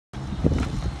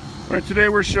Alright, today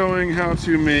we're showing how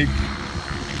to make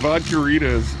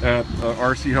vodkaritas at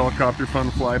RC Helicopter Fun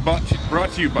Fly, brought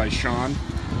to you by Shawn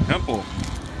Hempel.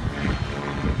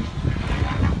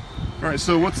 Alright,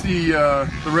 so what's the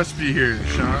recipe here,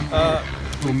 Shawn? A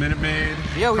little Minute Maid.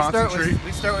 Yeah, we start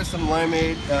with some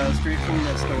limeade straight from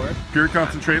the store. Pure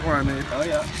concentrate limeade. Oh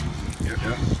yeah. Yep.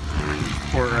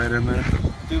 Pour it right in there.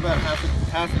 Do about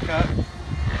half a cup.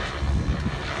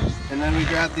 And then we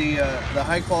grab the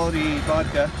high quality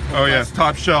vodka. Oh yes,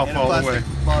 top shelf in a all the way.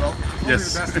 Bottle.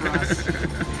 Yes.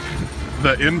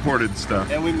 The imported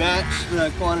stuff. And we match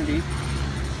the quantity.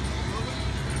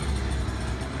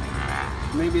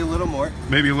 Maybe a little more.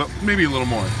 Maybe a little more. Maybe a little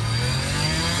more.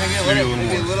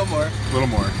 A little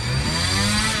more.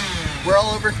 We're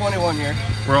all over 21 here.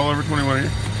 We're all over 21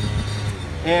 here.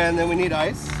 And then we need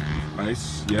ice.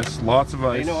 Ice, yes, lots of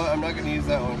ice. You know what? I'm not going to use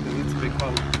that one because it's a big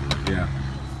pump. Yeah.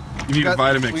 You need a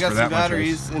Vitamix for that much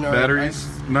batteries ice. In our batteries,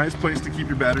 ice. Nice place to keep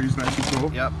your batteries nice and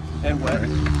cool. Yep, and wet. Right.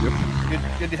 Yep.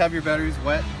 Good to have your batteries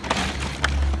wet.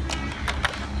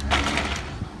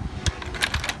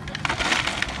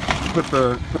 Put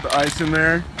the ice in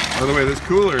there. By the way, this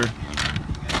cooler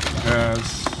has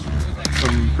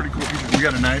some pretty cool pieces. We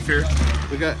got a knife here.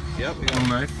 We got a little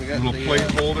knife. We got a little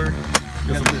plate holder.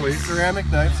 We got the ceramic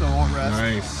knife so it won't rust.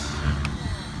 Nice.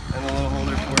 And a little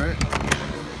holder for it.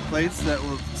 Plates that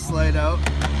will slide out.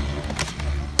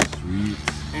 Sweet.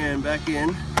 And back in.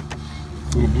 A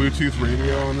little Bluetooth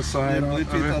radio on the side.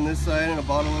 Bluetooth on this side and a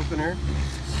bottle opener.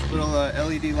 Little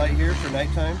LED light here for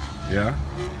nighttime. Yeah.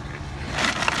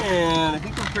 And I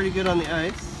think we're pretty good on the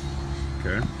ice.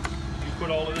 Okay. You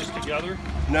put all of this together?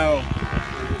 No.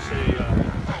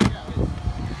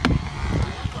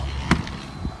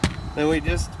 Then we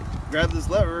just grab this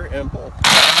lever and pull.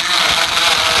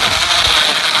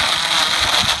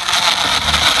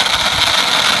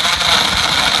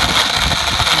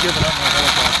 I'm giving up my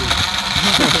helicopter.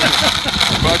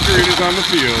 Vodkaritas on the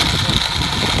field.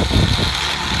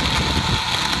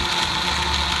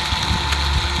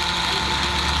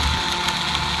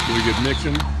 Really good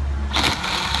mixing.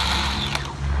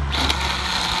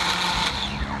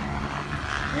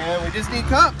 And we just need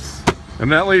cups.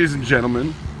 And that, ladies and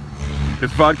gentlemen,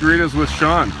 it's Vodkaritas with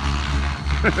Shawn.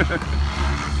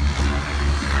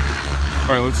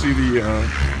 Alright, let's see the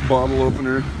bottle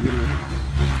opener.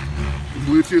 The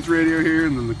Bluetooth radio here,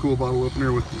 and then the cool bottle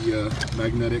opener with the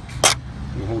magnetic.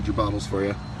 It'll hold your bottles for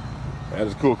you. That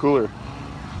is a cool cooler.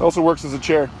 It also works as a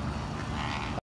chair.